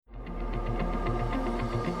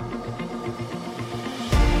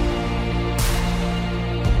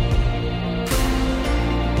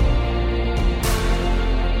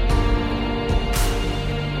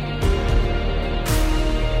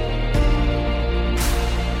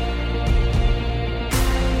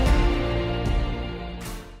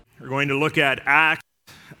going to look at Acts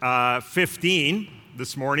 15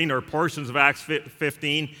 this morning, or portions of Acts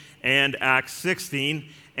 15 and Acts 16,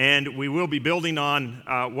 and we will be building on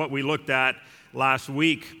what we looked at last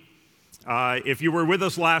week. If you were with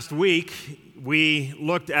us last week, we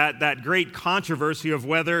looked at that great controversy of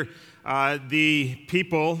whether the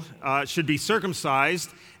people should be circumcised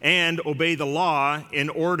and obey the law in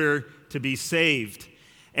order to be saved.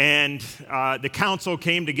 And the council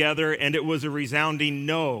came together, and it was a resounding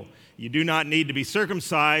no. You do not need to be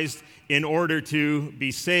circumcised in order to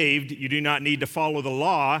be saved. You do not need to follow the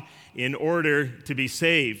law in order to be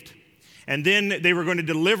saved. And then they were going to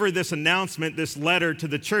deliver this announcement, this letter to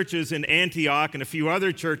the churches in Antioch and a few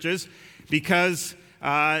other churches because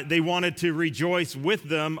they wanted to rejoice with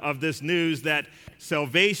them of this news that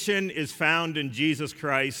salvation is found in Jesus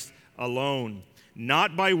Christ alone,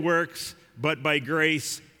 not by works, but by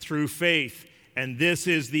grace through faith. And this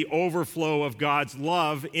is the overflow of God's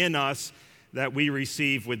love in us that we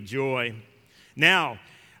receive with joy. Now,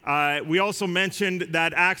 we also mentioned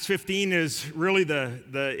that Acts 15 is really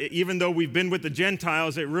even though we've been with the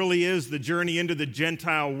Gentiles, it really is the journey into the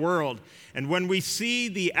Gentile world. And when we see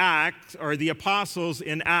the Acts, or the apostles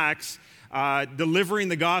in Acts, delivering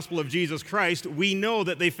the gospel of Jesus Christ, we know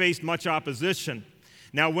that they faced much opposition.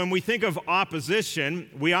 Now, when we think of opposition,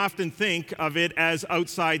 we often think of it as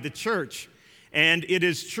outside the church. And it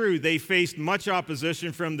is true, they faced much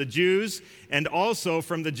opposition from the Jews and also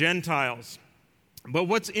from the Gentiles. But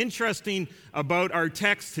what's interesting about our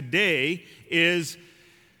text today is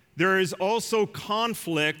there is also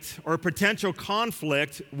conflict or potential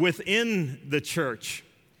conflict within the church.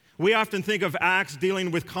 We often think of Acts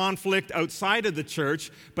dealing with conflict outside of the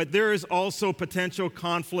church, but there is also potential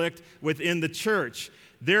conflict within the church.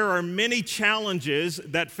 There are many challenges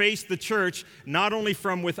that face the church, not only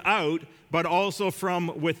from without, but also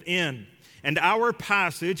from within. And our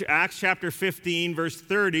passage, Acts chapter 15, verse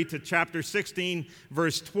 30 to chapter 16,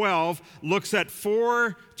 verse 12, looks at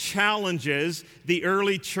 4 challenges the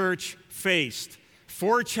early church faced.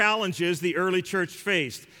 4 challenges the early church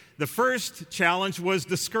faced. The first challenge was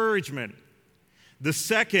discouragement. The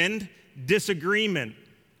second, disagreement.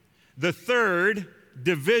 The third,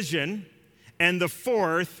 division. And the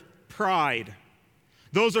fourth, pride.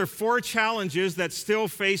 Those are 4 challenges that still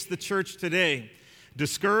face the church today.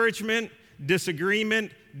 Discouragement,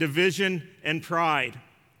 disagreement, division, and pride.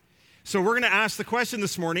 So we're going to ask the question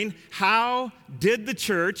this morning, how did the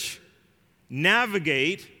church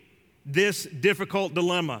navigate this difficult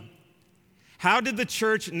dilemma? How did the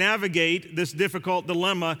church navigate this difficult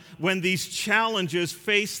dilemma when these challenges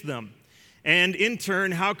faced them? And in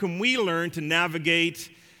turn, how can we learn to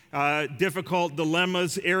navigate difficult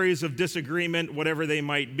dilemmas, areas of disagreement, whatever they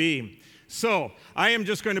might be? So, I am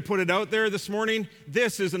just going to put it out there this morning.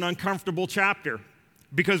 This is an uncomfortable chapter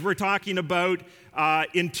because we're talking about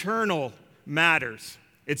internal matters.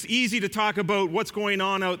 It's easy to talk about what's going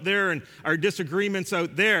on out there and our disagreements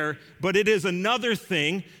out there, but it is another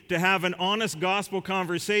thing to have an honest gospel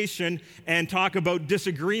conversation and talk about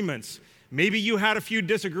disagreements. Maybe you had a few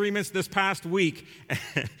disagreements this past week,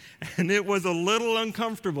 and it was a little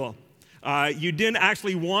uncomfortable. You didn't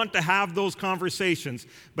actually want to have those conversations,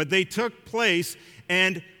 but they took place,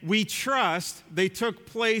 and we trust they took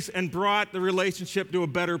place and brought the relationship to a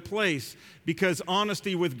better place, because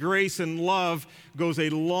honesty with grace and love goes a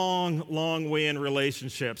long, long way in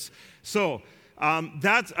relationships. So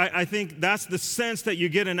I think that's the sense that you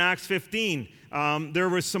get in Acts 15. There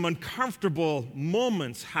was some uncomfortable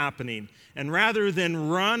moments happening. And rather than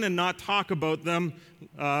run and not talk about them,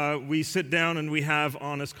 we sit down and we have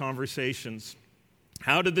honest conversations.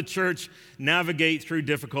 How did the church navigate through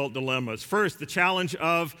difficult dilemmas? First, the challenge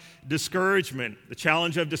of discouragement. The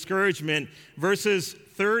challenge of discouragement, verses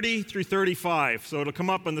 30 through 35. So it'll come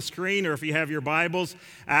up on the screen, or if you have your Bibles,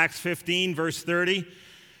 Acts 15, verse 30.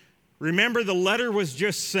 Remember, the letter was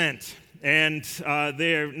just sent, and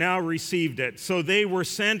they have now received it. So they were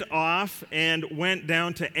sent off and went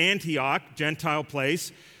down to Antioch, Gentile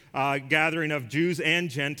place, gathering of Jews and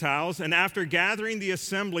Gentiles. And after gathering the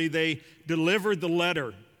assembly, they delivered the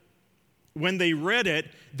letter. When they read it,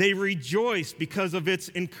 they rejoiced because of its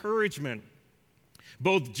encouragement.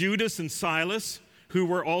 Both Judas and Silas, who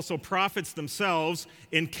were also prophets themselves,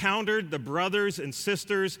 encountered the brothers and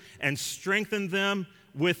sisters and strengthened them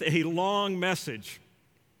with a long message.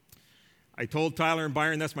 I told Tyler and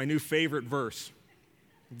Byron that's my new favorite verse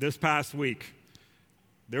this past week.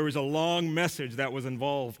 There was a long message that was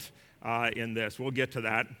involved in this. We'll get to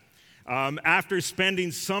that. After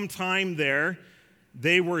spending some time there,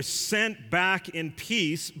 they were sent back in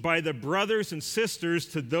peace by the brothers and sisters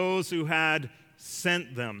to those who had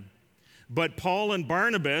sent them. But Paul and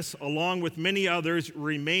Barnabas, along with many others,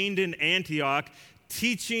 remained in Antioch,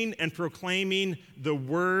 teaching and proclaiming the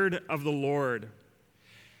word of the Lord.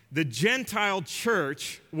 The Gentile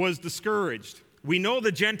church was discouraged. We know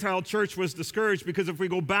the Gentile church was discouraged because if we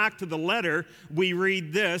go back to the letter, we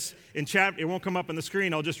read this in it won't come up on the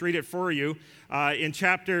screen, I'll just read it for you. In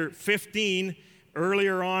chapter 15,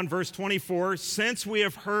 earlier on, verse 24, since we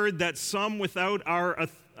have heard that some without our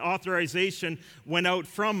authorization went out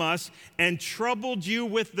from us and troubled you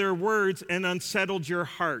with their words and unsettled your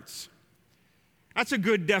hearts. That's a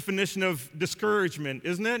good definition of discouragement,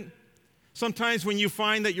 isn't it? Sometimes when you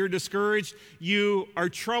find that you're discouraged, you are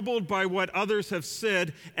troubled by what others have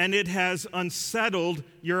said, and it has unsettled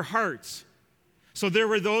your hearts. So there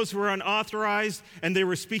were those who were unauthorized, and they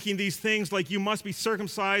were speaking these things like, you must be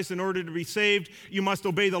circumcised in order to be saved, you must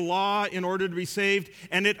obey the law in order to be saved,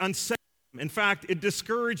 and it unsettled them. In fact, it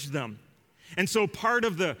discouraged them. And so part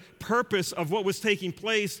of the purpose of what was taking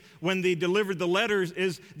place when they delivered the letters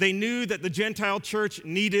is they knew that the Gentile church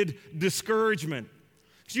needed discouragement.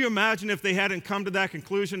 Could you imagine if they hadn't come to that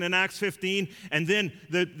conclusion in Acts 15, and then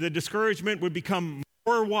the discouragement would become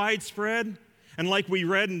more widespread? And like we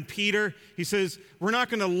read in Peter, he says, we're not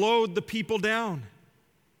going to load the people down.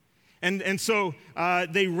 And so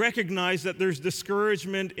they recognize that there's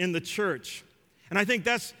discouragement in the church. And I think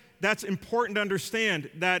that's important to understand,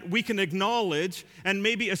 that we can acknowledge, and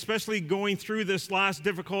maybe especially going through this last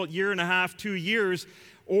difficult year and a half, 2 years,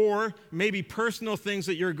 or maybe personal things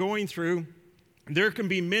that you're going through, there can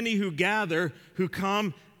be many who gather, who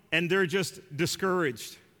come, and they're just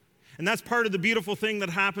discouraged. And that's part of the beautiful thing that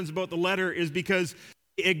happens about the letter, is because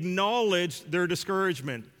they acknowledge their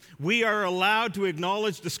discouragement. We are allowed to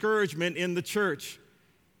acknowledge discouragement in the church.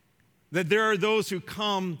 That there are those who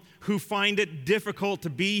come who find it difficult to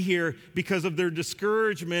be here because of their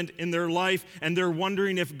discouragement in their life, and they're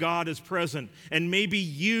wondering if God is present. And maybe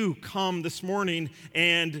you come this morning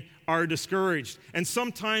and are discouraged. And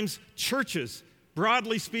sometimes churches,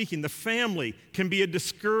 broadly speaking, the family can be a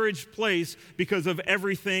discouraged place because of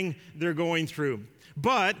everything they're going through.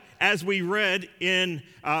 But as we read in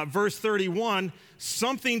verse 31,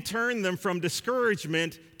 something turned them from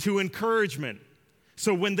discouragement to encouragement.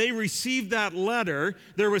 So when they received that letter,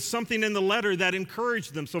 there was something in the letter that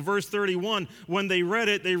encouraged them. So verse 31, when they read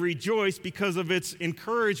it, they rejoiced because of its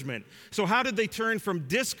encouragement. So how did they turn from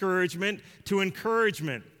discouragement to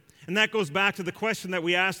encouragement? And that goes back to the question that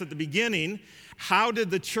we asked at the beginning. How did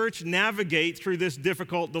the church navigate through this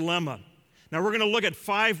difficult dilemma? Now we're going to look at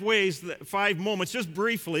 5 moments, just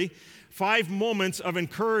briefly, 5 moments of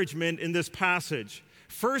encouragement in this passage.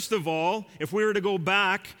 First of all, if we were to go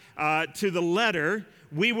back to the letter,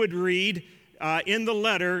 we would read in the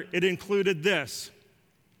letter, it included this.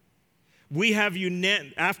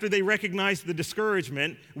 After they recognized the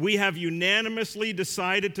discouragement, we have unanimously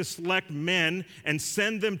decided to select men and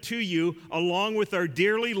send them to you, along with our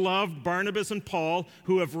dearly loved Barnabas and Paul,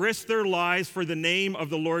 who have risked their lives for the name of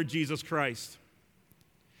the Lord Jesus Christ.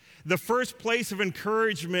 The first place of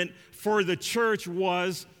encouragement for the church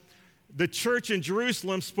was the church in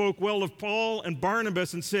Jerusalem spoke well of Paul and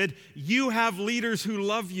Barnabas and said, you have leaders who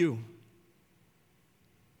love you.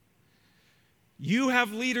 You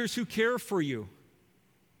have leaders who care for you.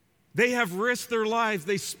 They have risked their lives.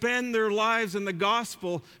 They spend their lives in the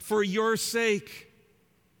gospel for your sake.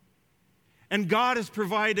 And God has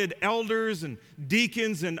provided elders and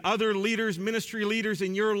deacons and other leaders, ministry leaders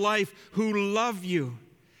in your life who love you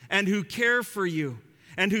and who care for you,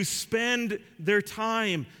 and who spend their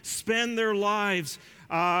time, spend their lives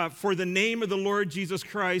for the name of the Lord Jesus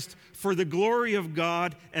Christ, for the glory of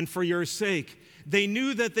God, and for your sake. They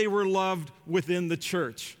knew that they were loved within the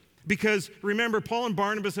church. Because remember, Paul and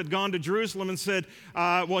Barnabas had gone to Jerusalem and said,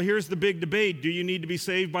 well, here's the big debate. Do you need to be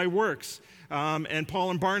saved by works? And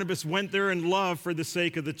Paul and Barnabas went there in love for the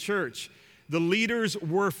sake of the church. The leaders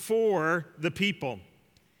were for the people.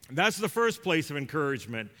 That's the first place of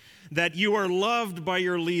encouragement, that you are loved by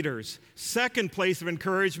your leaders. Second place of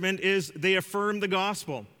encouragement is they affirm the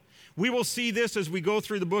gospel. We will see this as we go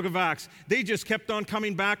through the book of Acts. They just kept on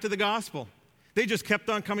coming back to the gospel. They just kept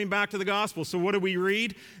on coming back to the gospel. So what do we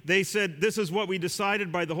read? They said, this is what we decided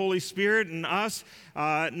by the Holy Spirit and us,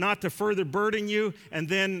 not to further burden you. And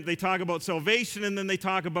then they talk about salvation, and then they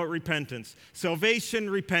talk about repentance. Salvation,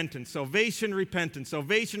 repentance, salvation, repentance,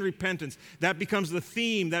 salvation, repentance. That becomes the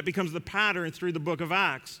theme, that becomes the pattern through the book of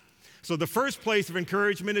Acts. So the first place of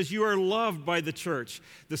encouragement is you are loved by the church.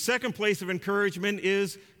 The second place of encouragement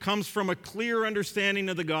comes from a clear understanding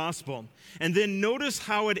of the gospel. And then notice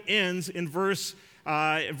how it ends in verse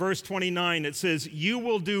 29. It says, you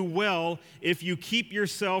will do well if you keep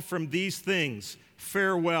yourself from these things.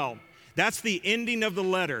 Farewell. That's the ending of the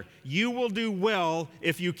letter. You will do well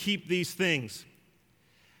if you keep these things.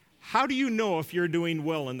 How do you know if you're doing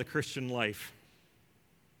well in the Christian life?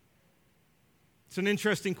 It's an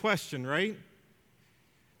interesting question, right?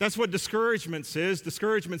 That's what discouragement says.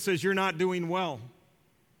 Discouragement says you're not doing well.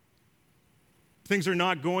 Things are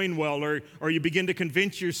not going well, or you begin to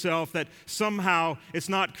convince yourself that somehow it's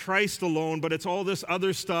not Christ alone, but it's all this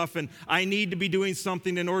other stuff, and I need to be doing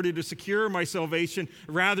something in order to secure my salvation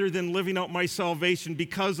rather than living out my salvation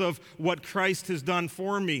because of what Christ has done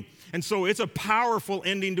for me. And so it's a powerful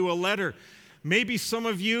ending to a letter. Maybe some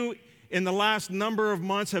of you in the last number of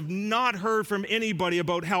months have not heard from anybody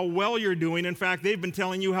about how well you're doing. In fact, they've been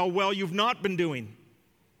telling you how well you've not been doing.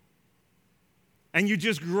 And you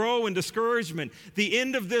just grow in discouragement. The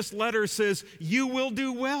end of this letter says, you will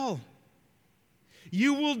do well.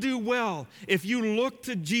 You will do well if you look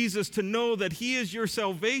to Jesus to know that He is your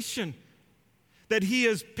salvation, that He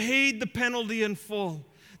has paid the penalty in full,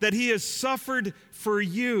 that He has suffered for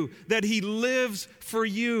you, that He lives for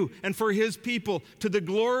you and for His people to the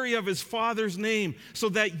glory of His Father's name, so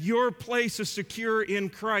that your place is secure in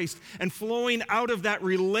Christ. And flowing out of that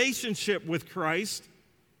relationship with Christ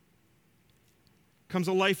comes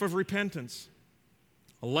a life of repentance,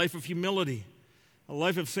 a life of humility, a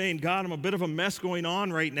life of saying, God, I'm a bit of a mess going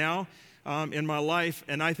on right now in my life,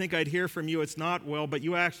 and I think I'd hear from you it's not well, but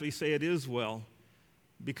you actually say it is well,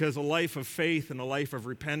 because a life of faith and a life of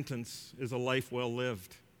repentance is a life well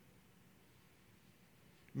lived.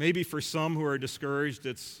 Maybe for some who are discouraged,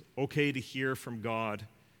 it's okay to hear from God,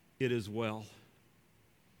 it is well.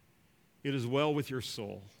 It is well with your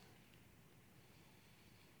soul.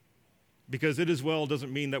 Because it is well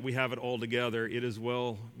doesn't mean that we have it all together. It is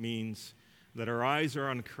well means that our eyes are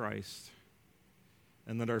on Christ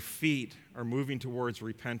and that our feet are moving towards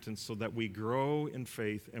repentance so that we grow in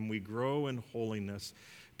faith and we grow in holiness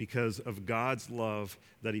because of God's love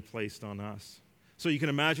that He placed on us. So you can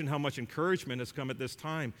imagine how much encouragement has come at this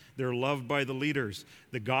time. They're loved by the leaders.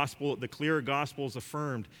 The gospel, the clear gospel is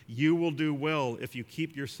affirmed. You will do well if you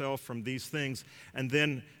keep yourself from these things. And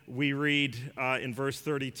then we read in verse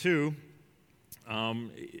 32,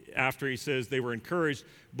 after he says they were encouraged,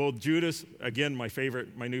 both Judas, again my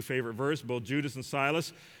new favorite verse, both Judas and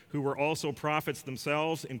Silas, who were also prophets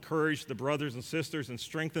themselves, encouraged the brothers and sisters and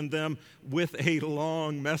strengthened them with a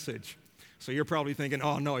long message. So you're probably thinking,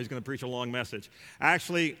 oh no, he's going to preach a long message.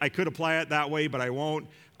 Actually, I could apply it that way, but I won't.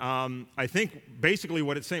 I think basically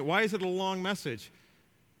what it's saying, why is it a long message?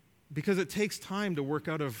 Because it takes time to work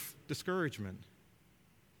out of discouragement.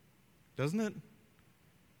 Doesn't it?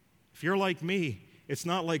 If you're like me, it's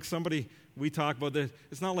not like somebody, we talk about this,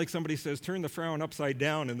 it's not like somebody says, turn the frown upside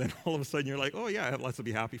down, and then all of a sudden you're like, oh yeah, I have lots to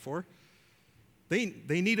be happy for. They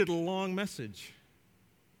needed a long message.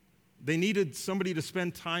 They needed somebody to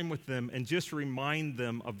spend time with them and just remind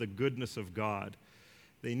them of the goodness of God.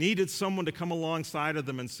 They needed someone to come alongside of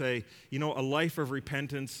them and say, you know, a life of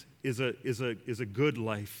repentance is a good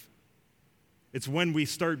life. It's when we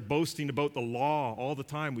start boasting about the law all the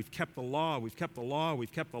time. We've kept the law, we've kept the law, we've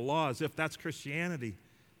kept the law, as if that's Christianity.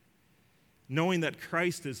 Knowing that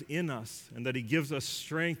Christ is in us and that He gives us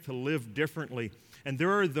strength to live differently. And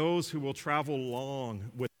there are those who will travel long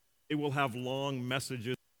with, they will have long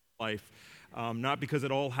messages in life. Not because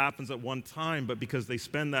it all happens at one time, but because they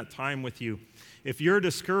spend that time with you. If you're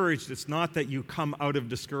discouraged, it's not that you come out of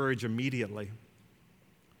discouragement immediately.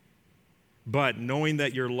 But knowing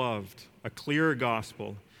that you're loved, a clear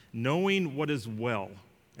gospel, knowing what is well,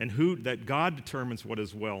 and that God determines what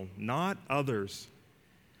is well, not others.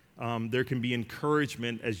 There can be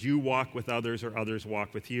encouragement as you walk with others or others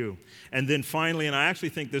walk with you. And then finally, and I actually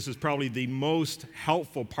think this is probably the most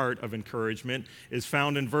helpful part of encouragement, is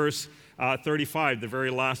found in verse 35, the very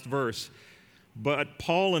last verse. But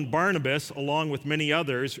Paul and Barnabas, along with many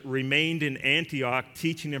others, remained in Antioch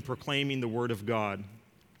teaching and proclaiming the word of God.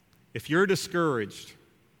 If you're discouraged,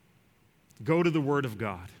 go to the Word of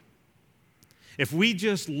God. If we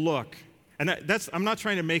just look, and I'm not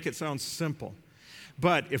trying to make it sound simple,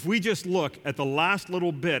 but if we just look at the last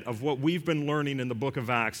little bit of what we've been learning in the book of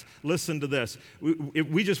Acts, listen to this.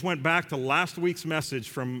 We just went back to last week's message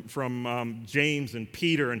from James and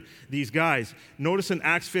Peter and these guys. Notice in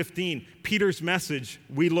Acts 15, Peter's message,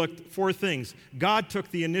 we looked 4 things. God took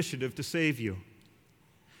the initiative to save you.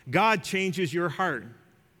 God changes your heart.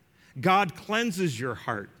 God cleanses your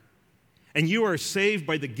heart. And you are saved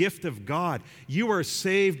by the gift of God. You are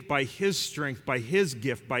saved by His strength, by His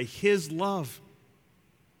gift, by His love.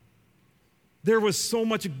 There was so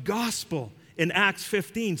much gospel in Acts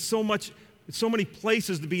 15, so many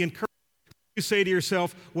places to be encouraged. You say to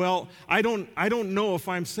yourself, well, I don't know if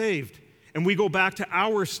I'm saved. and we go back to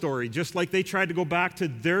our story, just like they tried to go back to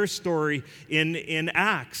their story in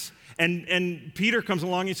Acts. And Peter comes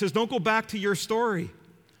along and he says, don't go back to your story.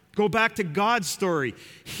 Go back to God's story.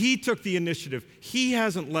 He took the initiative. He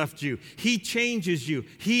hasn't left you. He changes you.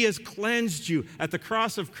 He has cleansed you. At the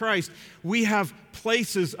cross of Christ, we have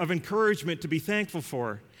places of encouragement to be thankful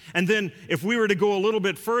for. And then if we were to go a little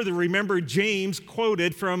bit further, remember James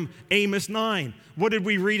quoted from Amos 9. What did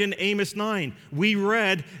we read in Amos 9? We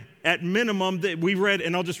read, at minimum,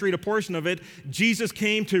 and I'll just read a portion of it, Jesus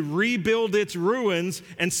came to rebuild its ruins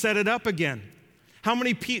and set it up again. How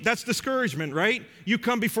many people, that's discouragement, right? You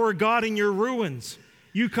come before God in your ruins.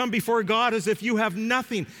 You come before God as if you have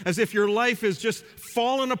nothing, as if your life is just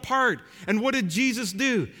fallen apart. And what did Jesus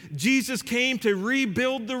do? Jesus came to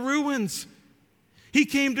rebuild the ruins. He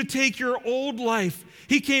came to take your old life.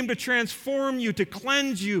 He came to transform you, to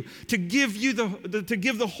cleanse you, to give you to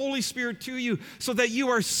give the Holy Spirit to you so that you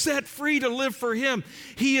are set free to live for Him.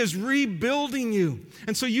 He is rebuilding you.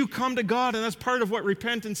 And so you come to God, and that's part of what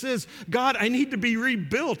repentance is. God, I need to be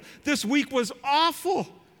rebuilt. This week was awful.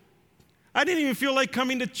 I didn't even feel like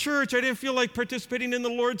coming to church. I didn't feel like participating in the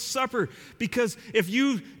Lord's Supper because if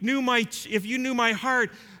you knew my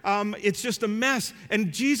heart, it's just a mess.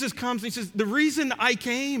 And Jesus comes and He says, the reason I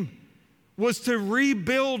came was to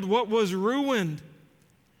rebuild what was ruined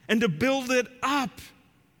and to build it up,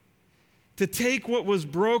 to take what was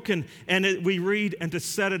broken, and we read, and to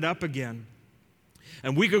set it up again.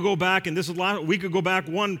 And we could go back, and we could go back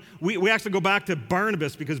we actually go back to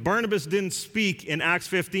Barnabas, because Barnabas didn't speak in Acts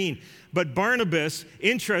 15. But Barnabas,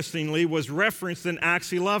 interestingly, was referenced in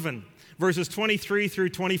Acts 11, verses 23 through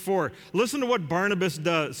 24. Listen to what Barnabas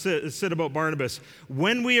said about Barnabas.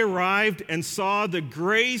 When we arrived and saw the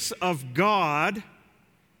grace of God,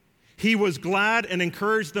 he was glad and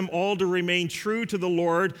encouraged them all to remain true to the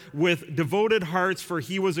Lord with devoted hearts, for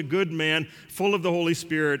he was a good man, full of the Holy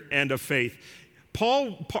Spirit and of faith.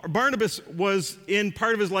 Barnabas was in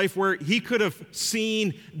part of his life where he could have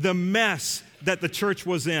seen the mess that the church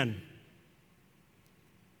was in.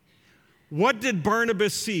 What did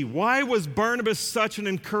Barnabas see? Why was Barnabas such an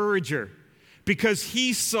encourager? Because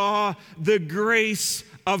he saw the grace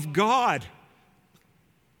of God.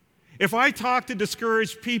 If I talk to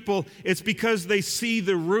discouraged people, it's because they see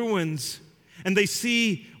the ruins and they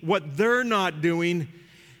see what they're not doing.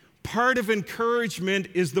 Part of encouragement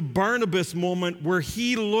is the Barnabas moment where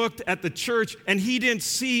he looked at the church and he didn't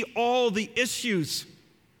see all the issues.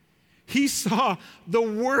 He saw the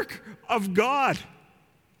work of God.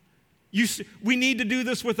 We need to do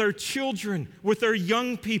this with our children, with our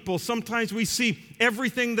young people. Sometimes we see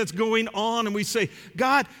everything that's going on and we say,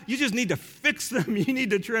 God, you just need to fix them. You need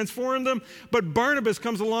to transform them. But Barnabas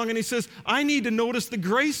comes along and he says, I need to notice the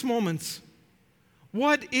grace moments.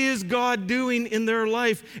 What is God doing in their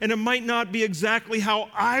life? And it might not be exactly how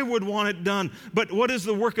I would want it done, but what is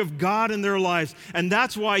the work of God in their lives? And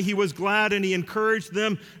that's why he was glad and he encouraged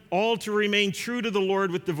them all to remain true to the Lord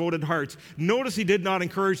with devoted hearts. Notice he did not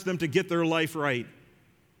encourage them to get their life right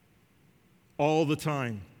all the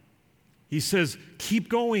time. He says, keep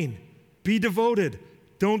going, be devoted,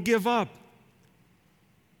 don't give up.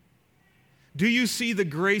 Do you see the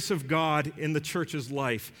grace of God in the church's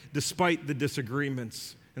life, despite the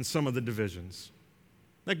disagreements and some of the divisions?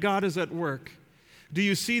 That God is at work. Do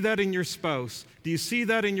you see that in your spouse? Do you see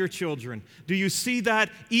that in your children? Do you see that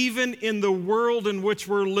even in the world in which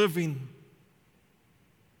we're living?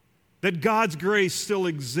 That God's grace still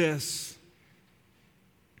exists.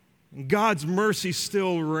 And God's mercy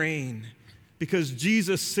still reign because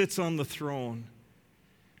Jesus sits on the throne.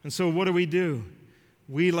 And so what do?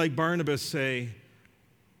 We, like Barnabas, say,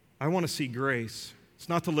 I want to see grace. It's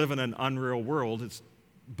not to live in an unreal world,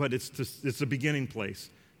 but it's a beginning place.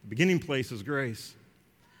 The beginning place is grace.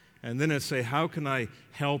 And then it's say, how can I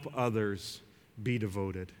help others be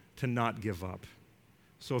devoted, to not give up?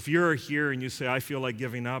 So if you're here and you say, I feel like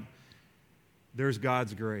giving up, there's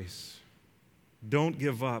God's grace. Don't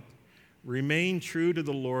give up. Remain true to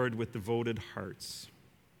the Lord with devoted hearts.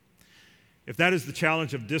 If that is the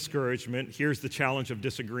challenge of discouragement, here's the challenge of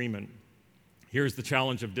disagreement. Here's the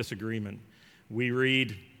challenge of disagreement. We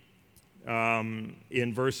read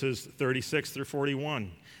in verses 36 through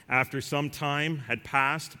 41. After some time had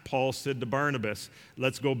passed, Paul said to Barnabas,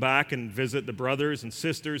 let's go back and visit the brothers and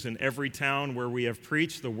sisters in every town where we have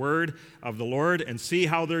preached the word of the Lord and see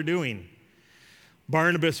how they're doing.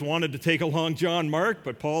 Barnabas wanted to take along John Mark,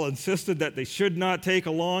 but Paul insisted that they should not take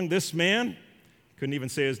along this man, couldn't even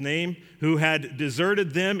say his name, who had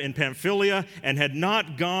deserted them in Pamphylia and had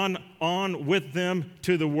not gone on with them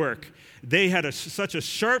to the work. They had such a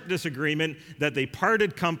sharp disagreement that they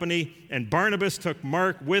parted company, and Barnabas took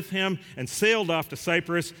Mark with him and sailed off to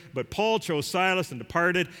Cyprus. But Paul chose Silas and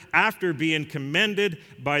departed. After being commended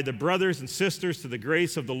by the brothers and sisters to the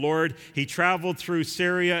grace of the Lord, he traveled through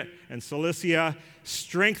Syria and Cilicia,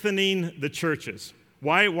 strengthening the churches.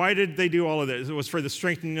 Why did they do all of this? It was for the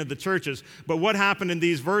strengthening of the churches. But what happened in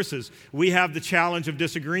these verses? We have the challenge of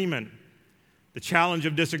disagreement. The challenge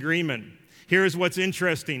of disagreement. Here's what's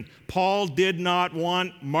interesting. Paul did not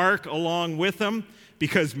want Mark along with him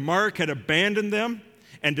because Mark had abandoned them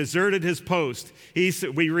and deserted his post.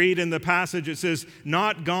 We read in the passage, it says,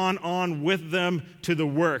 not gone on with them to the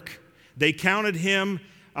work. They counted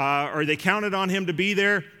on him to be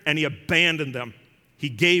there, and he abandoned them. He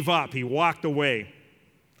gave up. He walked away.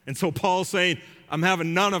 And so Paul's saying, I'm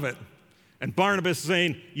having none of it. And Barnabas is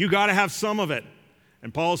saying, you got to have some of it.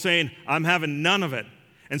 And Paul's saying, I'm having none of it.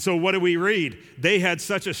 And so what do we read? They had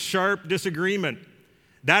such a sharp disagreement.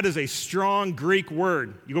 That is a strong Greek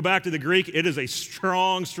word. You go back to the Greek, it is a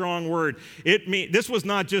strong, strong word. This was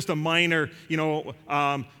not just a minor, we don't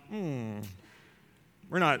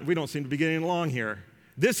seem to be getting along here.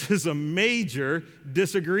 This is a major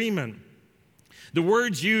disagreement. The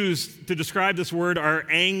words used to describe this word are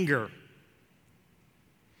anger.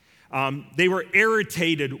 They were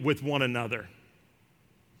irritated with one another.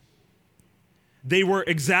 They were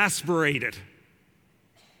exasperated.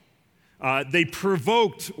 They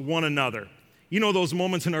provoked one another. You know those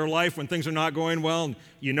moments in our life when things are not going well and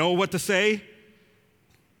you know what to say?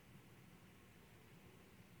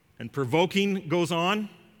 And provoking goes on.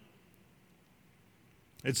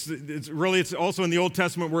 It's also in the Old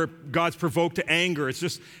Testament where God's provoked to anger.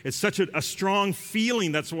 It's such a strong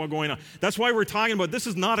feeling that's what's going on. That's why we're talking about this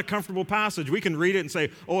is not a comfortable passage. We can read it and say,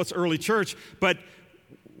 oh, it's early church, but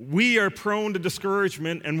we are prone to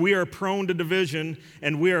discouragement, and we are prone to division,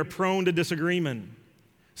 and we are prone to disagreement.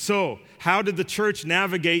 So, how did the church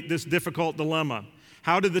navigate this difficult dilemma?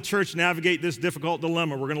 How did the church navigate this difficult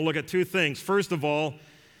dilemma? We're going to look at two things. First of all,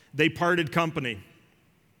 they parted company.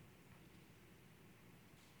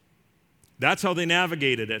 That's how they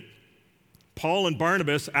navigated it. Paul and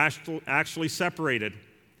Barnabas actually separated.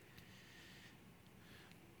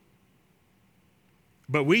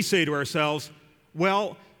 But we say to ourselves,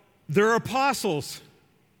 well, they're apostles.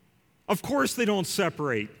 Of course they don't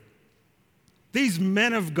separate. These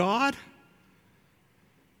men of God,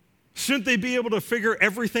 shouldn't they be able to figure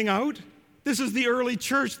everything out? This is the early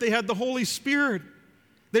church. They had the Holy Spirit.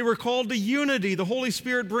 They were called to unity. The Holy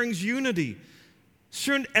Spirit brings unity.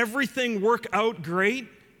 Shouldn't everything work out great?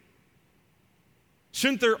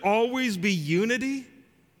 Shouldn't there always be unity?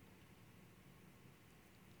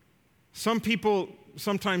 Some people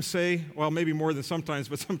sometimes say, well, maybe more than sometimes,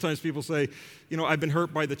 but sometimes people say, I've been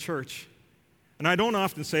hurt by the church. And I don't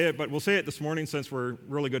often say it, but we'll say it this morning since we're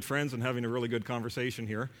really good friends and having a really good conversation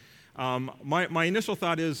here. My initial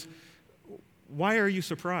thought is, why are you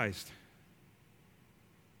surprised?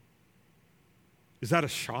 Is that a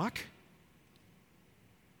shock?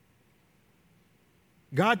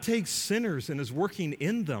 God takes sinners and is working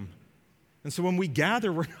in them. And so when we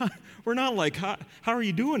gather, we're not like, how are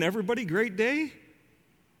you doing, everybody? Great day?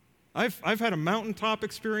 I've had a mountaintop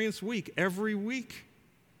experience week every week.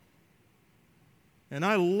 And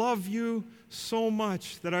I love you so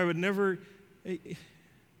much that I would never...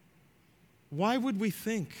 Why would we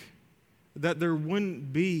think that there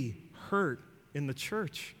wouldn't be hurt in the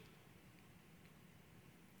church?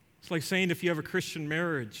 It's like saying if you have a Christian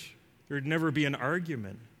marriage, there'd never be an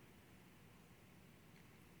argument.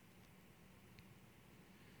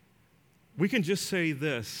 We can just say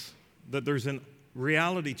this, that there's a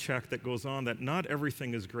reality check that goes on, that not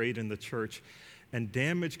everything is great in the church, and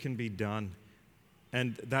damage can be done,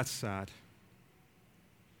 and that's sad.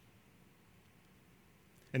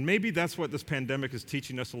 And maybe that's what this pandemic is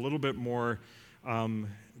teaching us a little bit more,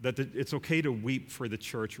 that it's okay to weep for the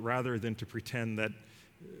church rather than to pretend that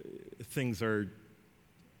things are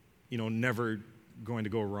never going to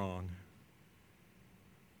go wrong.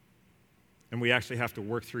 And we actually have to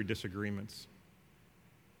work through disagreements.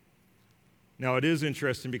 Now, it is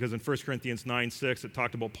interesting because in 1 Corinthians 9:6, it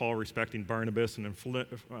talked about Paul respecting Barnabas, and in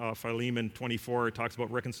Philemon 24, it talks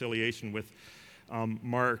about reconciliation with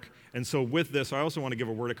Mark. And so with this, I also want to give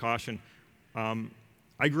a word of caution.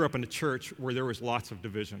 I grew up in a church where there was lots of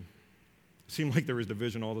division. It seemed like there was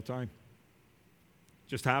division all the time. It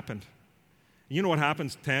just happened. You know what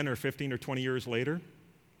happens 10 or 15 or 20 years later?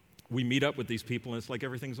 We meet up with these people and it's like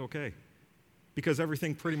everything's okay. Because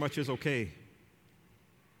everything pretty much is okay.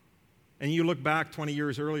 And you look back 20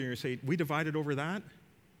 years earlier and you say, we divided over that?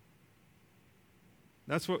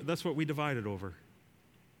 That's what we divided over.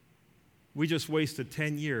 We just wasted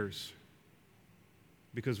 10 years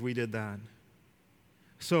because we did that.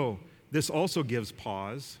 So this also gives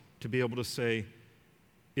pause to be able to say,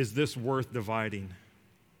 is this worth dividing?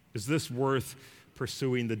 Is this worth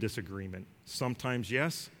pursuing the disagreement? Sometimes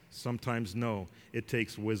yes, sometimes no. It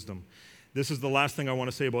takes wisdom. This is the last thing I want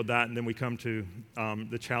to say about that, and then we come to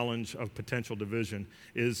the challenge of potential division,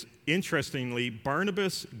 is interestingly,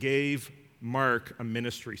 Barnabas gave Mark a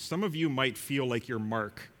ministry. Some of you might feel like you're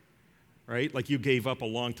Mark, right? Like you gave up a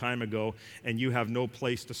long time ago and you have no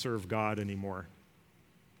place to serve God anymore.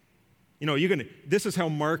 You know, this is how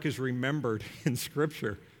Mark is remembered in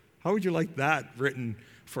Scripture. How would you like that written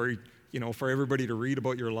for everybody to read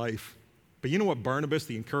about your life? But you know what Barnabas,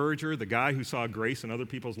 the encourager, the guy who saw grace in other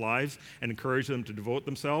people's lives and encouraged them to devote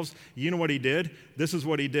themselves, you know what he did? This is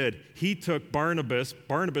what he did. He took Barnabas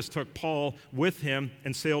took Paul with him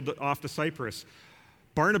and sailed off to Cyprus.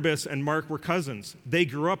 Barnabas and Mark were cousins. They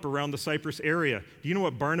grew up around the Cyprus area. Do you know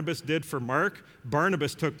what Barnabas did for Mark?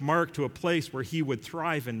 Barnabas took Mark to a place where he would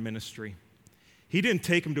thrive in ministry. He didn't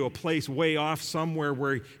take him to a place way off somewhere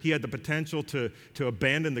where he had the potential to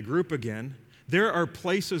abandon the group again. There are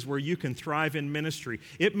places where you can thrive in ministry.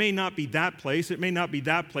 It may not be that place. It may not be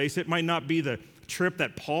that place. It might not be the trip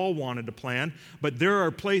that Paul wanted to plan. But there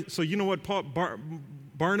are places. So you know what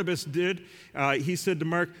Barnabas did? He said to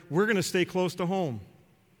Mark, we're going to stay close to home.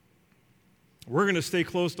 We're going to stay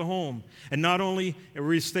close to home. And not only will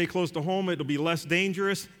we stay close to home, it'll be less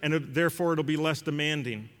dangerous, and therefore it'll be less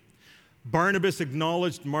demanding. Barnabas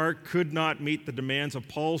acknowledged Mark could not meet the demands of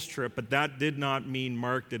Paul's trip, but that did not mean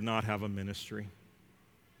Mark did not have a ministry.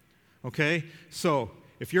 Okay? So,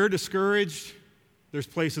 if you're discouraged, there's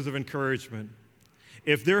places of encouragement.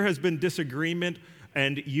 If there has been disagreement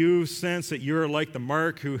and you sense that you're like the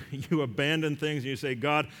Mark who you abandon things and you say,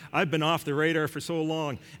 God, I've been off the radar for so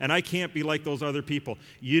long and I can't be like those other people.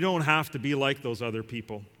 You don't have to be like those other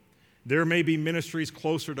people. There may be ministries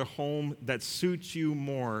closer to home that suit you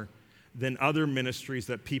more than other ministries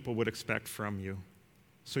that people would expect from you.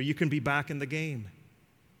 So you can be back in the game.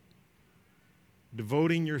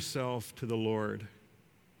 Devoting yourself to the Lord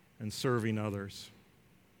and serving others.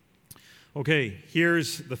 Okay,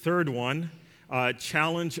 here's the third one,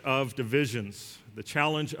 challenge of divisions. The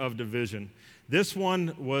challenge of division. This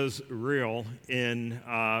one was real in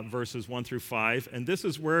verses 1 through 5, and this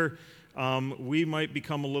is where we might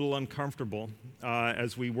become a little uncomfortable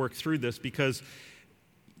as we work through this, because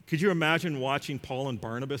could you imagine watching Paul and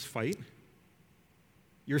Barnabas fight?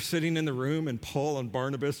 You're sitting in the room and Paul and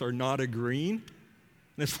Barnabas are not agreeing.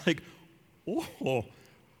 And it's like, oh,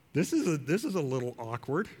 this is a little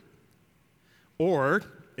awkward. Or,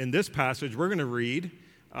 in this passage, we're going to read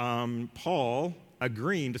Paul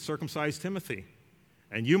agreeing to circumcise Timothy.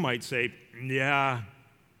 And you might say, yeah,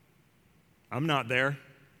 I'm not there.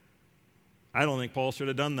 I don't think Paul should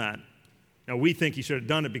have done that. Now, we think he should have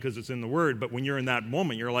done it because it's in the Word, but when you're in that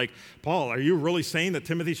moment, you're like, Paul, are you really saying that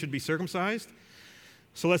Timothy should be circumcised?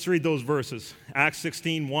 So let's read those verses. Acts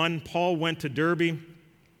 16:1, Paul went to Derbe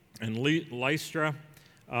and Lystra,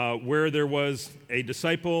 where there was a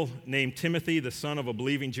disciple named Timothy, the son of a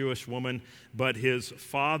believing Jewish woman, but his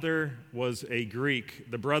father was a Greek.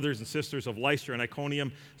 The brothers and sisters of Lystra and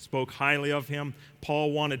Iconium spoke highly of him.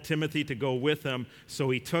 Paul wanted Timothy to go with him, so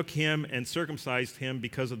he took him and circumcised him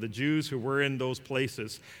because of the Jews who were in those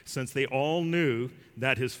places, since they all knew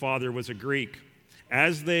that his father was a Greek.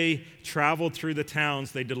 As they traveled through the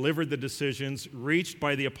towns, they delivered the decisions reached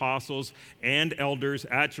by the apostles and elders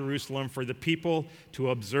at Jerusalem for the people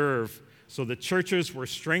to observe. So the churches were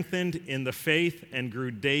strengthened in the faith and grew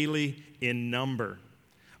daily in number.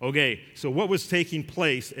 Okay, so what was taking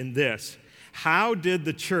place in this? How did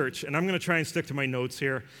the church, and I'm going to try and stick to my notes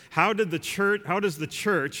here, how does the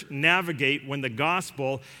church navigate when the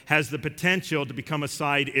gospel has the potential to become a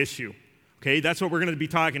side issue? Okay, that's what we're going to be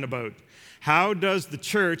talking about. How does the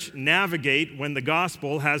church navigate when the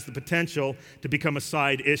gospel has the potential to become a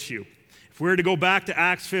side issue? If we were to go back to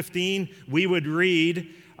Acts 15, we would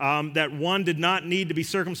read that one did not need to be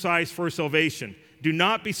circumcised for salvation. Do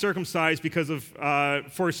not be circumcised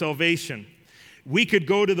for salvation. We could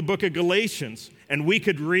go to the book of Galatians, and we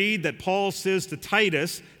could read that Paul says to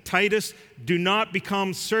Titus, do not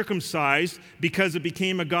become circumcised because it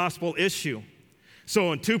became a gospel issue.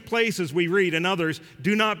 So in two places we read, and others,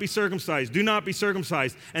 do not be circumcised, do not be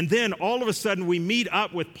circumcised. And then all of a sudden we meet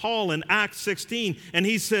up with Paul in Acts 16, and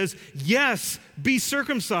he says, yes, be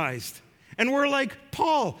circumcised. And we're like,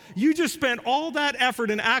 Paul, you just spent all that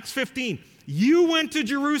effort in Acts 15. You went to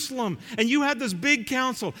Jerusalem and you had this big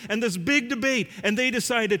council and this big debate, and they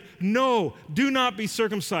decided, no, do not be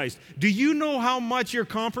circumcised. Do you know how much you're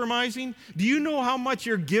compromising? Do you know how much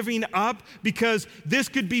you're giving up? Because this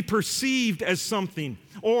could be perceived as something.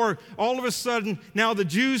 Or all of a sudden, now the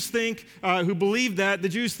Jews think, who believe that, the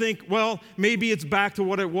Jews think, well, maybe it's back to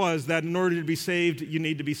what it was, that in order to be saved, you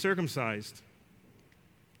need to be circumcised.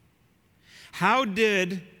 How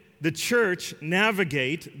did the church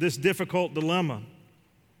navigate this difficult dilemma?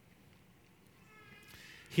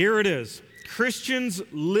 Here it is. Christian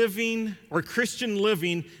living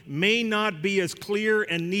may not be as clear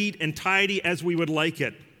and neat and tidy as we would like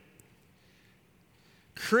it.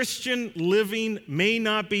 Christian living may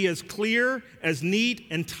not be as clear, as neat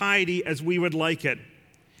and tidy as we would like it.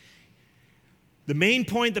 The main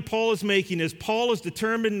point that Paul is making is Paul is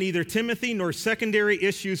determined neither Timothy nor secondary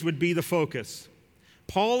issues would be the focus.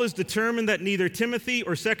 Paul is determined that neither Timothy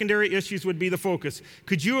or secondary issues would be the focus.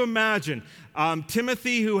 Could you imagine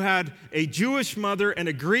Timothy, who had a Jewish mother and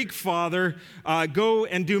a Greek father, go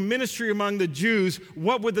and do ministry among the Jews?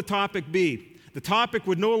 What would the topic be? The topic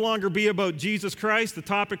would no longer be about Jesus Christ. The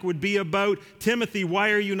topic would be about Timothy,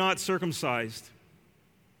 why are you not circumcised?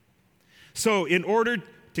 So in order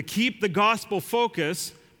to keep the gospel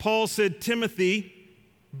focus, Paul said, Timothy,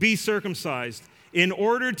 be circumcised. In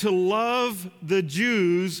order to love the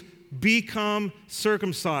Jews, become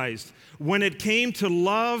circumcised. When it came to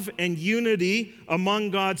love and unity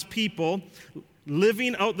among God's people,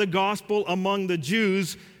 living out the gospel among the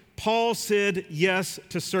Jews, Paul said yes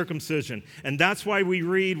to circumcision. And that's why we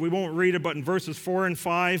won't read it, but in verses 4 and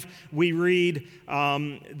 5, we read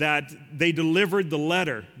that they delivered the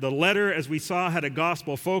letter. The letter, as we saw, had a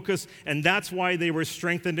gospel focus, and that's why they were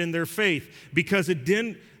strengthened in their faith, because they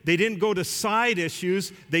didn't go to side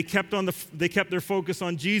issues. They kept their focus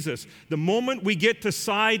on Jesus. The moment we get to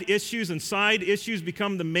side issues and side issues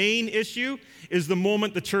become the main issue is the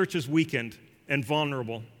moment the church is weakened and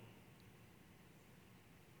vulnerable.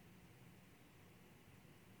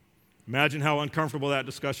 Imagine how uncomfortable that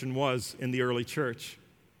discussion was in the early church.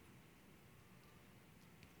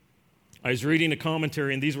 I was reading a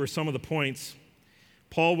commentary, and these were some of the points.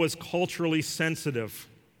 Paul was culturally sensitive.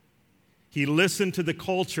 He listened to the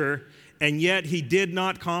culture, and yet he did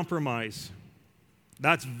not compromise.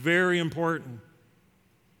 That's very important.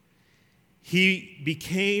 He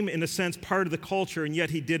became, in a sense, part of the culture, and yet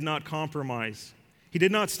he did not compromise. He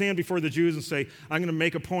did not stand before the Jews and say, I'm going to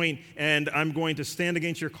make a point, and I'm going to stand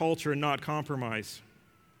against your culture and not compromise.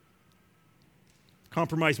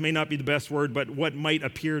 Compromise may not be the best word, but what might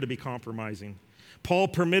appear to be compromising. Paul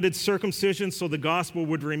permitted circumcision so the gospel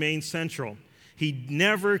would remain central. He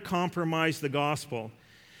never compromised the gospel.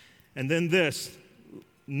 And then this,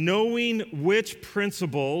 knowing which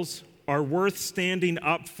principles are worth standing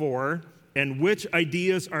up for and which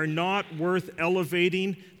ideas are not worth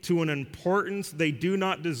elevating to an importance they do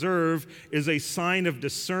not deserve is a sign of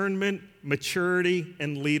discernment, maturity,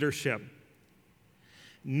 and leadership.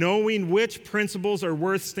 Knowing which principles are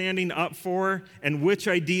worth standing up for and which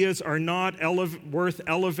ideas are not worth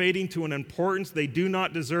elevating to an importance they do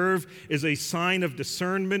not deserve is a sign of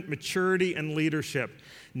discernment, maturity, and leadership.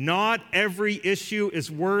 Not every issue is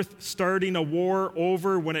worth starting a war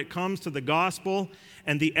over when it comes to the gospel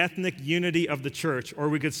and the ethnic unity of the church, or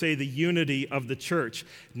we could say the unity of the church.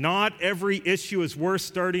 Not every issue is worth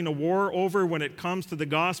starting a war over when it comes to the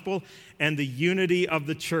gospel and the unity of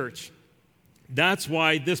the church. That's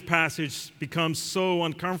why this passage becomes so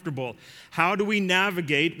uncomfortable. How do we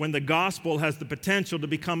navigate when the gospel has the potential to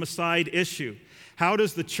become a side issue? How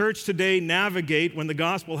does the church today navigate when the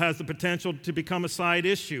gospel has the potential to become a side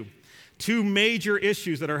issue? Two major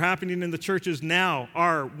issues that are happening in the churches now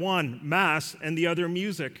are, one, mass, and the other,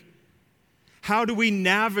 music. How do we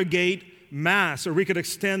navigate mass? Or we could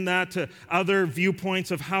extend that to other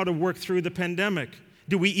viewpoints of how to work through the pandemic.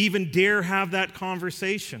 Do we even dare have that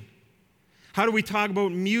conversation? How do we talk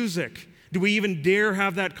about music? Do we even dare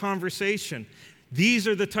have that conversation? These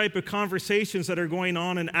are the type of conversations that are going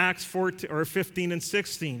on in Acts 15 and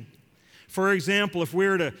 16. For example, if we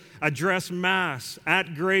were to address mass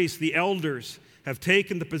at Grace, the elders have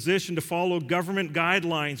taken the position to follow government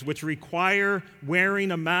guidelines which require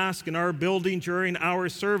wearing a mask in our building during our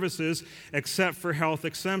services except for health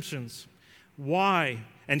exemptions. Why?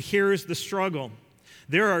 And here is the struggle.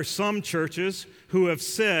 There are some churches who have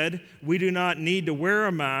said we do not need to wear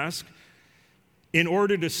a mask in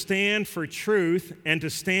order to stand for truth and to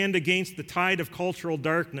stand against the tide of cultural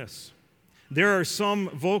darkness. There are some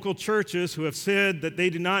vocal churches who have said that they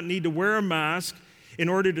do not need to wear a mask in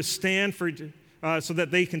order to stand for, so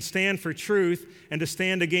that they can stand for truth and to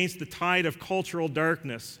stand against the tide of cultural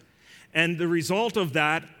darkness. And the result of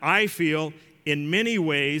that, I feel, in many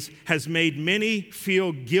ways, has made many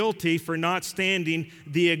feel guilty for not standing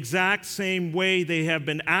the exact same way they have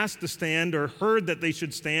been asked to stand or heard that they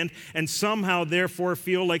should stand, and somehow therefore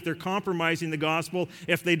feel like they're compromising the gospel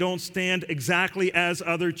if they don't stand exactly as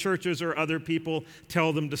other churches or other people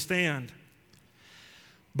tell them to stand.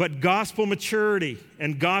 But gospel maturity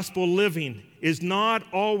and gospel living is not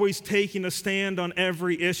always taking a stand on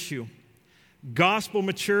every issue. Gospel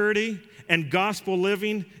maturity and gospel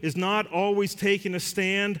living is not always taking a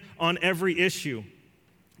stand on every issue.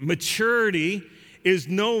 Maturity is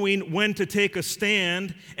knowing when to take a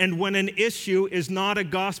stand and when an issue is not a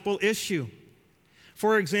gospel issue.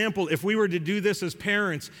 For example, if we were to do this as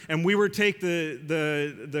parents and we were to take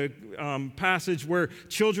the passage where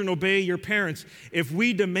children obey your parents, if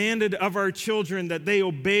we demanded of our children that they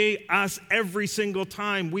obey us every single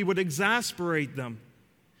time, we would exasperate them.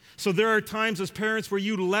 So there are times as parents where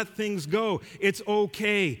you let things go. It's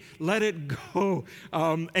okay. Let it go.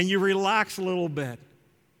 And you relax a little bit.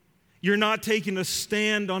 You're not taking a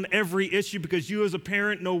stand on every issue because you as a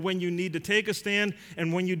parent know when you need to take a stand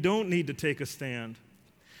and when you don't need to take a stand.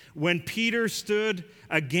 When Peter stood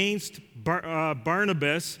against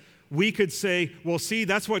Barnabas, we could say, well, see,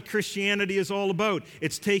 that's what Christianity is all about.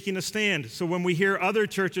 It's taking a stand. So when we hear other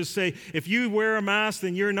churches say, if you wear a mask,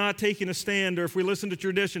 then you're not taking a stand, or if we listen to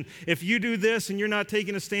tradition, if you do this and you're not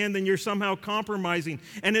taking a stand, then you're somehow compromising.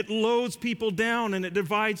 And it loads people down and it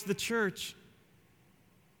divides the church.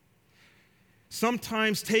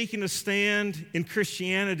 Sometimes taking a stand in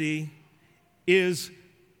Christianity is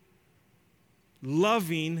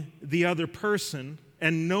loving the other person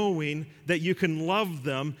and knowing that you can love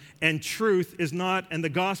them and truth is not, and the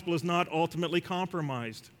gospel is not ultimately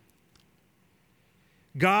compromised.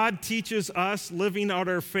 God teaches us living out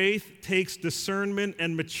our faith takes discernment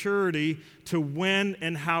and maturity to when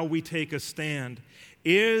and how we take a stand.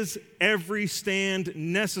 Is every stand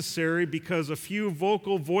necessary because a few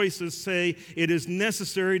vocal voices say it is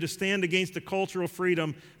necessary to stand against the cultural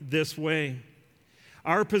freedom this way?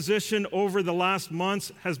 Our position over the last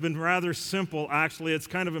months has been rather simple, actually. It's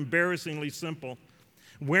kind of embarrassingly simple.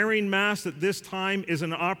 Wearing masks at this time is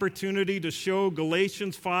an opportunity to show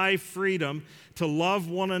Galatians 5 freedom to love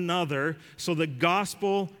one another so the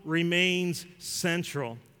gospel remains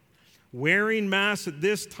central. Wearing masks at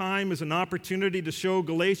this time is an opportunity to show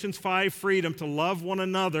Galatians 5 freedom to love one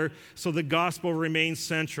another so the gospel remains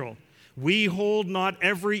central. We hold not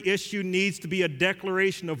every issue needs to be a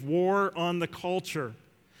declaration of war on the culture.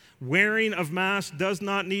 Wearing of masks does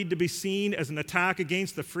not need to be seen as an attack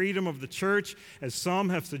against the freedom of the church, as some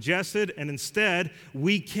have suggested, and instead,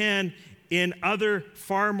 we can, in other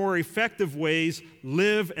far more effective ways,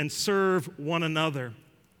 live and serve one another.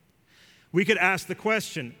 We could ask the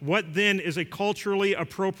question, what then is a culturally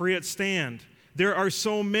appropriate stand? There are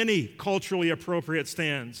so many culturally appropriate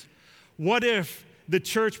stands. What if the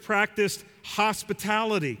church practiced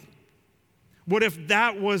hospitality? What if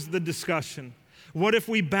that was the discussion? What if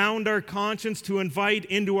we bound our conscience to invite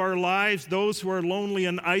into our lives those who are lonely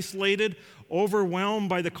and isolated, overwhelmed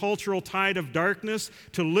by the cultural tide of darkness,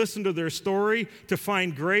 to listen to their story, to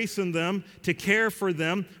find grace in them, to care for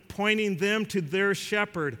them, pointing them to their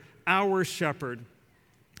shepherd, our shepherd?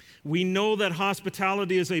 We know that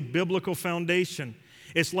hospitality is a biblical foundation.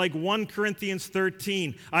 It's like 1 Corinthians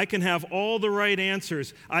 13. I can have all the right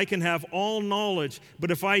answers. I can have all knowledge.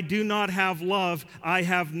 But if I do not have love, I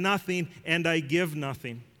have nothing and I give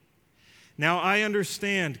nothing. Now, I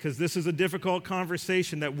understand, because this is a difficult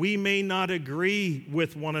conversation, that we may not agree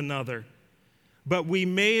with one another. But we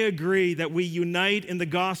may agree that we unite in the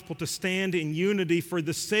gospel to stand in unity for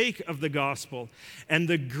the sake of the gospel. And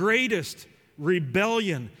the greatest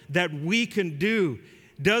rebellion that we can do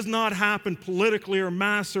does not happen politically or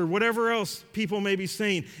mass or whatever else people may be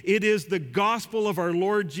saying. It is the gospel of our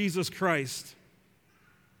Lord Jesus Christ.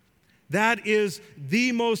 That is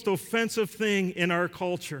the most offensive thing in our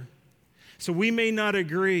culture. So we may not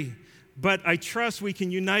agree, but I trust we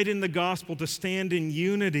can unite in the gospel to stand in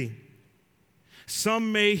unity.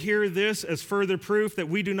 Some may hear this as further proof that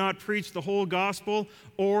we do not preach the whole gospel,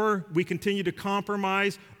 or we continue to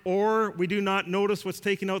compromise, or we do not notice what's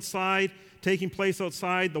taking place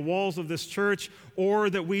outside the walls of this church, or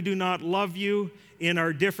that we do not love you in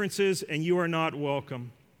our differences and you are not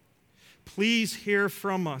welcome. Please hear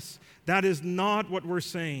from us. That is not what we're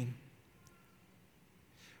saying.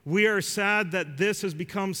 We are sad that this has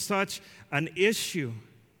become such an issue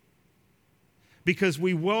because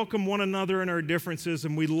we welcome one another in our differences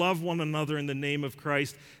and we love one another in the name of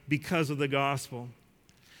Christ because of the gospel.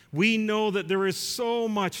 We know that there is so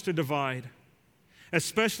much to divide.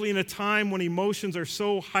 especially in a time when emotions are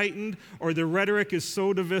so heightened or the rhetoric is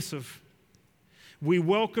so divisive. We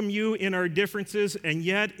welcome you in our differences, and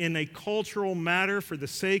yet in a cultural matter, for the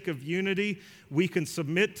sake of unity, we can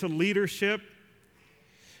submit to leadership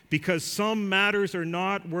because some matters are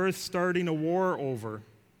not worth starting a war over.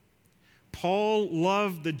 Paul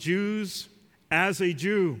loved the Jews as a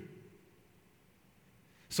Jew,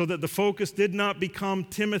 so that the focus did not become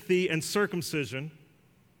Timothy and circumcision.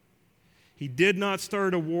 He did not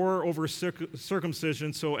start a war over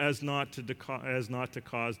circumcision so as not to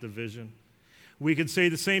cause division. We could say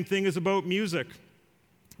the same thing is about music,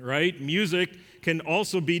 right? Music can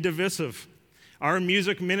also be divisive. Our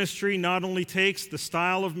music ministry not only takes the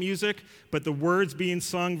style of music, but the words being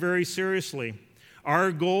sung very seriously.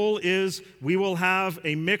 Our goal is we will have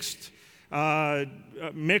a mix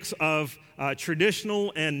of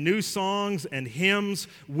traditional and new songs and hymns,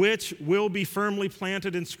 which will be firmly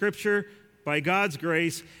planted in Scripture by God's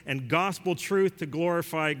grace and gospel truth to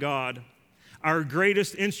glorify God. Our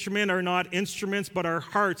greatest instrument are not instruments, but our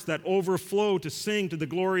hearts that overflow to sing to the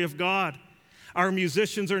glory of God. Our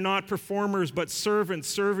musicians are not performers, but servants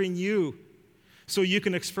serving you, so you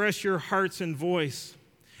can express your hearts and voice.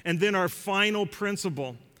 And then our final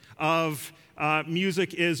principle of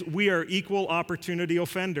music is we are equal opportunity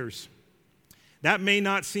offenders. That may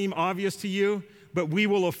not seem obvious to you, but we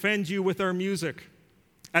will offend you with our music.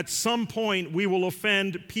 At some point, we will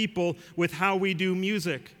offend people with how we do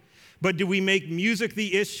music. But do we make music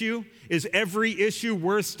the issue? Is every issue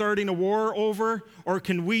worth starting a war over? Or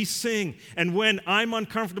can we sing? And when I'm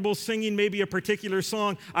uncomfortable singing maybe a particular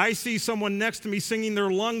song, I see someone next to me singing their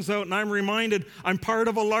lungs out, and I'm reminded I'm part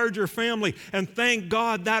of a larger family. And thank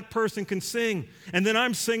God that person can sing. And then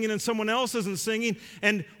I'm singing and someone else isn't singing.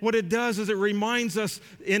 And what it does is it reminds us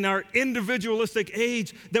in our individualistic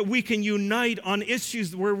age that we can unite on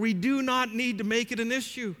issues where we do not need to make it an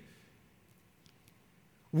issue.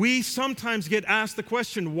 We sometimes get asked the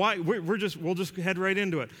question, why? We'll just head right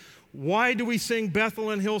into it. Why do we sing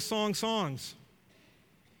Bethel and Hillsong songs?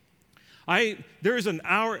 There's an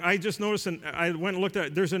hour, I just noticed, I went and looked at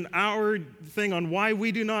it, there's an hour thing on why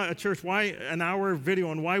we do not, a church, an hour video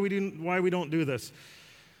on why we don't do this.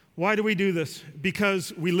 Why do we do this?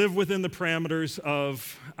 Because we live within the parameters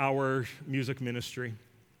of our music ministry.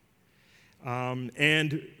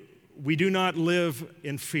 And we do not live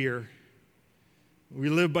in fear. We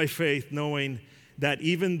live by faith, knowing that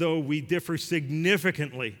even though we differ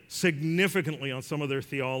significantly on some of their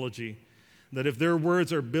theology, that if their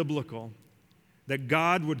words are biblical, that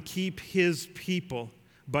God would keep his people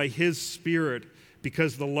by his Spirit,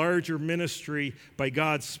 because the larger ministry by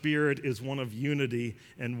God's Spirit is one of unity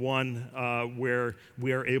and one where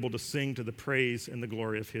we are able to sing to the praise and the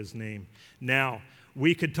glory of his name. Now,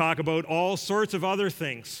 we could talk about all sorts of other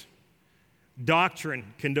things.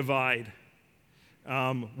 Doctrine can divide.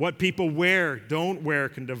 What people wear, don't wear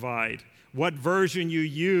can divide. What version you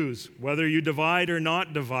use, whether you divide or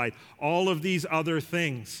not divide, all of these other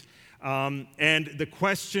things. And the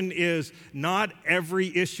question is, not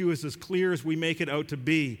every issue is as clear as we make it out to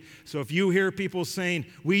be. So if you hear people saying,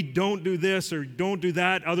 we don't do this or don't do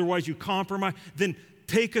that, otherwise you compromise, then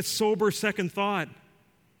take a sober second thought.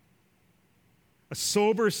 A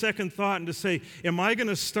sober second thought, and to say, am I going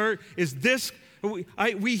to start, is this,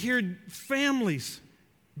 we hear families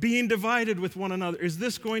being divided with one another. Is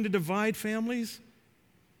this going to divide families?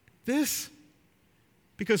 This?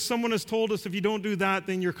 Because someone has told us if you don't do that,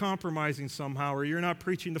 then you're compromising somehow, or you're not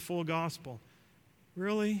preaching the full gospel.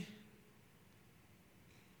 Really?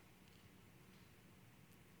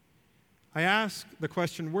 I ask the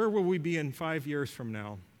question, where will we be in 5 years from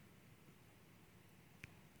now?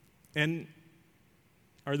 And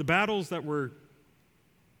are the battles that we're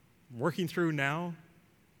working through now,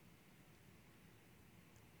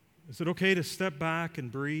 is it okay to step back and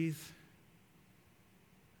breathe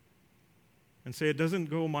and say, it doesn't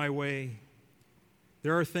go my way?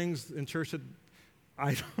 There are things in church that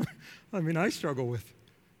I struggle with.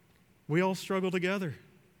 We all struggle together.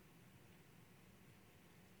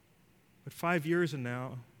 But 5 years and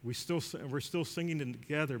now, we're still singing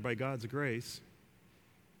together by God's grace.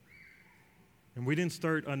 And we didn't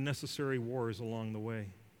start unnecessary wars along the way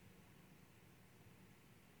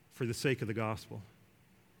for the sake of the gospel.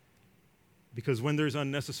 Because when there's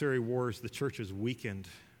unnecessary wars, the church is weakened.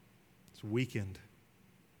 It's weakened.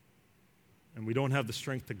 And we don't have the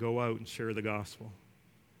strength to go out and share the gospel.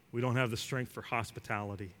 We don't have the strength for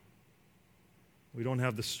hospitality. We don't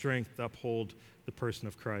have the strength to uphold the person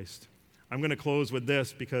of Christ. I'm going to close with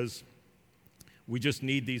this because we just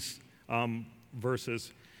need these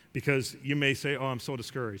verses, because you may say, oh, I'm so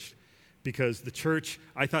discouraged. Because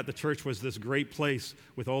I thought the church was this great place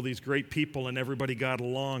with all these great people and everybody got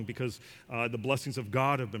along because the blessings of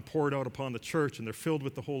God have been poured out upon the church and they're filled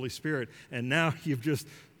with the Holy Spirit. And now you've just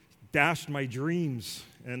dashed my dreams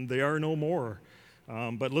and they are no more.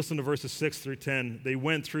 But listen to verses 6 through 10. They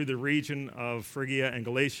went through the region of Phrygia and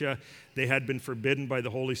Galatia. They had been forbidden by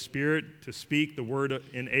the Holy Spirit to speak the word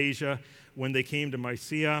in Asia. When they came to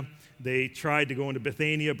Mysia, they tried to go into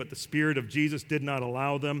Bithynia, but the Spirit of Jesus did not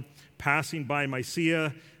allow them. Passing by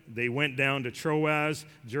Mysia, they went down to Troas.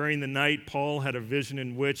 During the night, Paul had a vision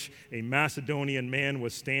in which a Macedonian man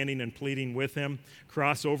was standing and pleading with him,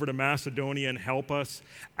 "Cross over to Macedonia and help us."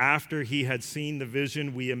 After he had seen the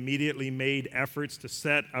vision, we immediately made efforts to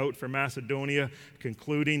set out for Macedonia,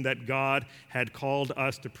 concluding that God had called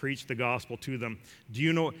us to preach the gospel to them. Do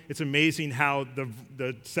you know, it's amazing how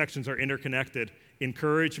the sections are interconnected.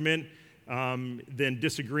 Encouragement, then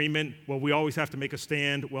disagreement. Well, we always have to make a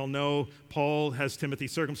stand. Well, no, Paul has Timothy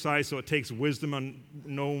circumcised, so it takes wisdom on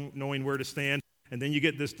knowing where to stand. And then you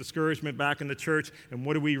get this discouragement back in the church. And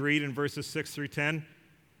what do we read in verses 6 through 10?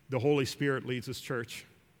 The Holy Spirit leads his church.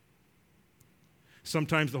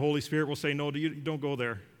 Sometimes the Holy Spirit will say, no, don't go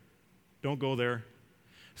there. Don't go there.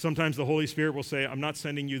 Sometimes the Holy Spirit will say, I'm not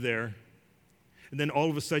sending you there. And then all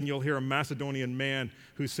of a sudden you'll hear a Macedonian man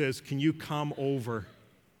who says, can you come over?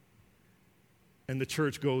 And the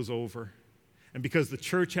church goes over. And because the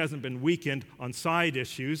church hasn't been weakened on side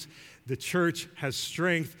issues, the church has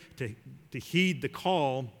strength to heed the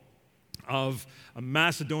call of a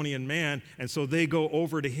Macedonian man, and so they go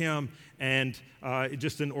over to him and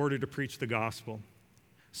just in order to preach the gospel.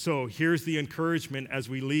 So here's the encouragement as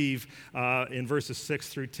we leave in verses 6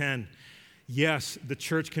 through 10. Yes, the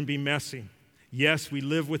church can be messy. Yes, we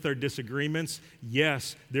live with our disagreements.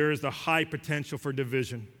 Yes, there is the high potential for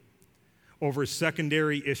division over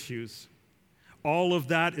secondary issues. All of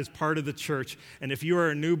that is part of the church. And if you are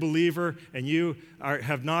a new believer and you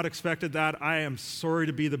have not expected that, I am sorry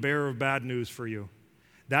to be the bearer of bad news for you.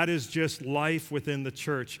 That is just life within the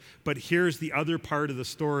church. But here's the other part of the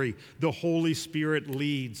story. The Holy Spirit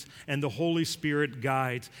leads, and the Holy Spirit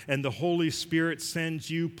guides, and the Holy Spirit sends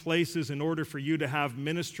you places in order for you to have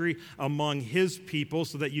ministry among His people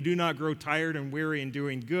so that you do not grow tired and weary in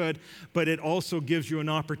doing good, but it also gives you an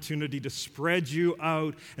opportunity to spread you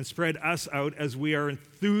out and spread us out as we are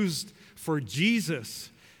enthused for Jesus,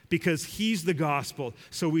 because He's the gospel.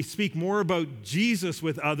 So we speak more about Jesus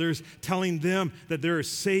with others, telling them that there is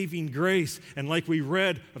saving grace. And like we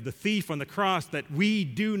read of the thief on the cross, that we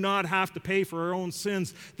do not have to pay for our own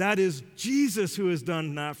sins. That is Jesus who has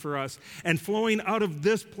done that for us. And flowing out of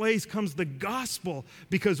this place comes the gospel,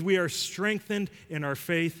 because we are strengthened in our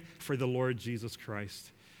faith for the Lord Jesus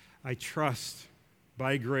Christ. I trust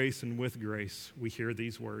by grace and with grace we hear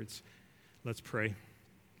these words. Let's pray.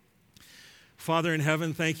 Father in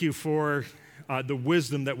heaven, thank you for the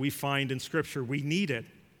wisdom that we find in Scripture. We need it.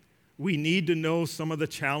 We need to know some of the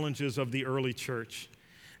challenges of the early church.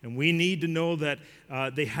 And we need to know that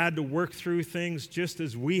they had to work through things just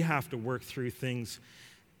as we have to work through things.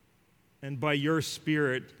 And by your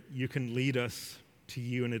Spirit, you can lead us to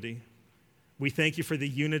unity. We thank you for the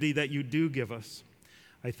unity that you do give us.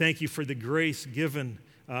 I thank you for the grace given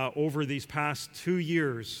over these past 2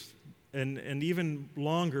 years, and even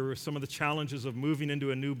longer with some of the challenges of moving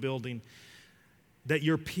into a new building, that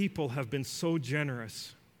your people have been so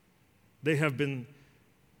generous. There has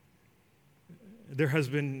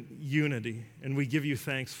been unity, and we give you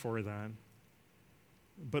thanks for that.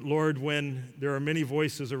 But Lord, when there are many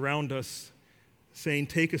voices around us saying,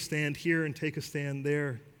 take a stand here and take a stand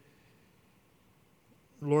there,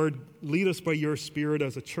 Lord, lead us by your Spirit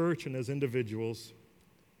as a church and as individuals,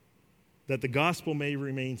 that the gospel may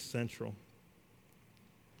remain central,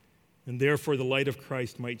 and therefore the light of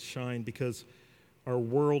Christ might shine, because our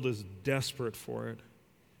world is desperate for it,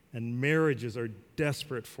 and marriages are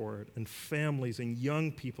desperate for it, and families and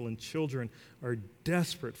young people and children are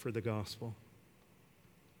desperate for the gospel.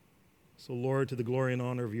 So Lord, to the glory and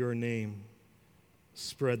honor of your name,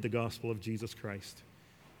 spread the gospel of Jesus Christ.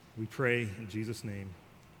 We pray in Jesus' name,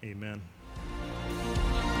 amen.